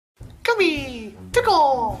Gummy!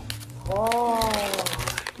 Pickle! Oh,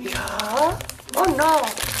 yeah. Oh no!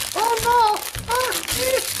 Oh no!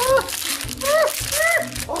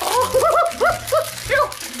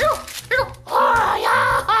 Oh,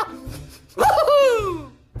 yeah!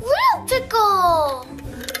 Woohoo! Real Pickle!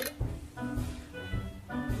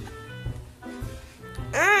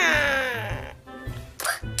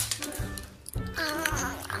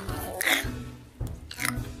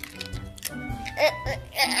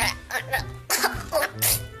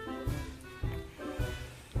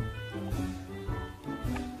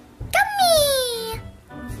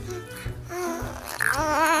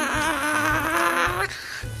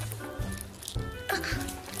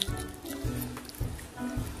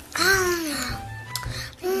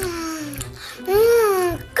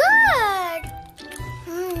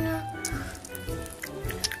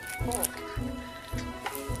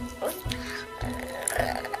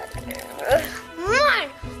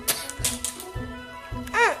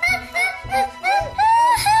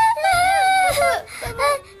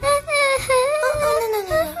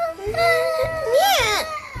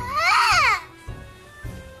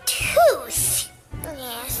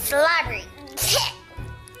 Lottery.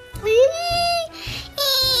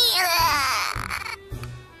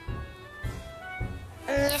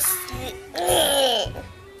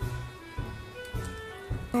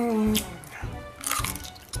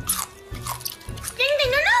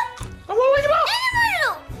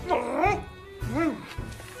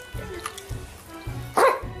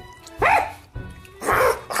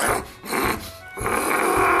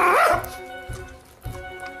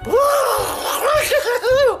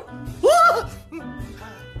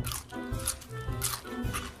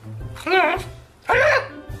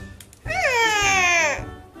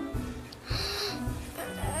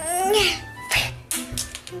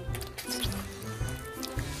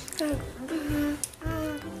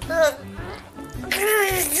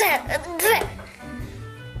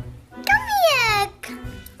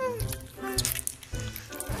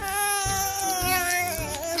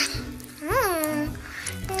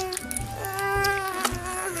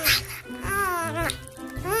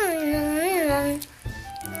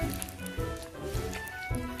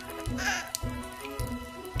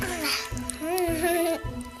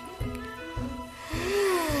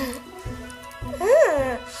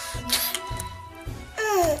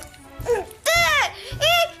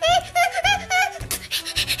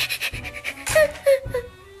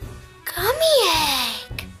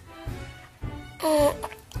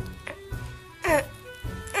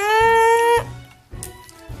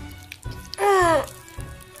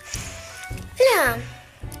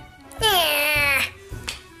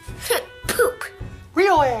 Poop.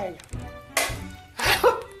 Real egg.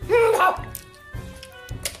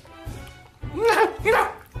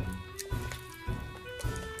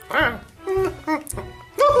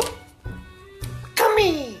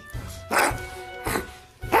 Gummy.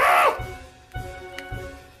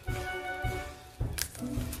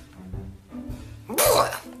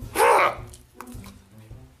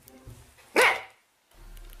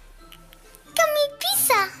 Gummy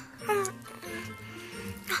pizza.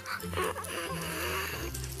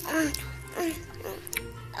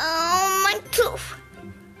 Oh, my tooth.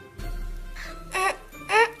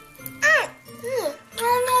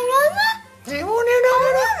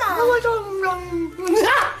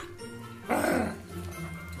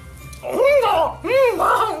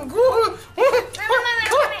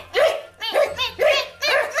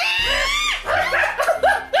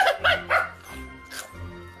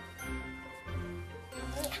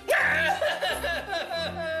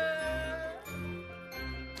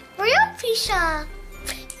 Real pizza.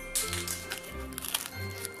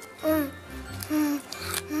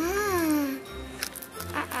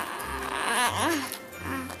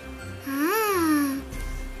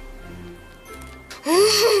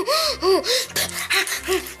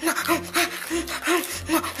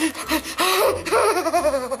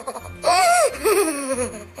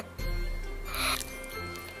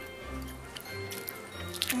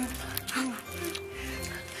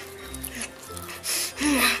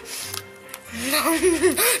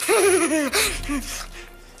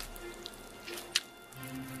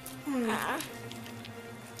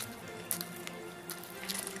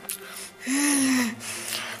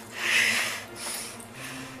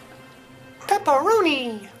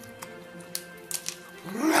 Pepperoni.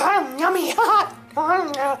 Yummy.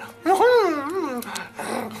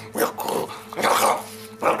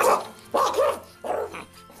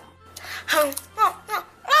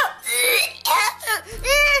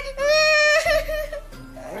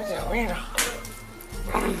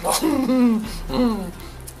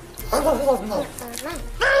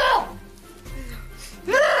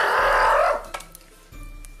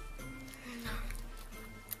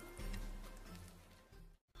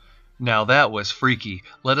 Now that was freaky.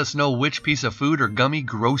 Let us know which piece of food or gummy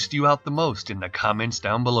grossed you out the most in the comments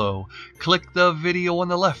down below. Click the video on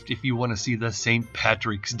the left if you want to see the St.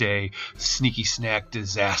 Patrick's Day sneaky snack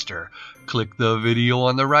disaster. Click the video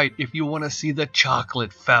on the right if you want to see the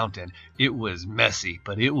chocolate fountain. It was messy,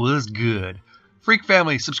 but it was good. Freak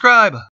family, subscribe!